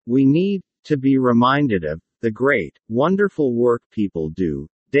We need to be reminded of the great, wonderful work people do,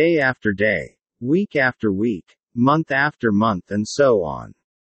 day after day, week after week, month after month, and so on.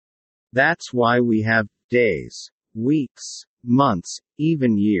 That's why we have days, weeks, months,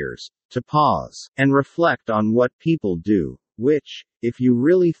 even years, to pause and reflect on what people do, which, if you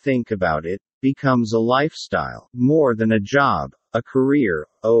really think about it, becomes a lifestyle, more than a job, a career,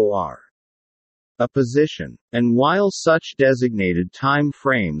 or a position. And while such designated time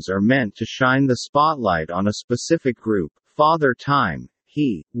frames are meant to shine the spotlight on a specific group, Father Time,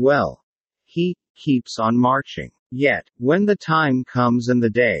 he keeps on marching. Yet, when the time comes and the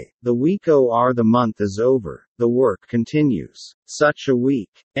day, the week or the month is over, the work continues. Such a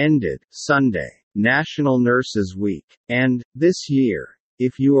week ended Sunday, National Nurses Week. And, this year,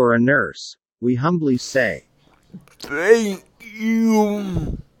 if you are a nurse, we humbly say, Thank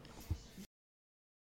you.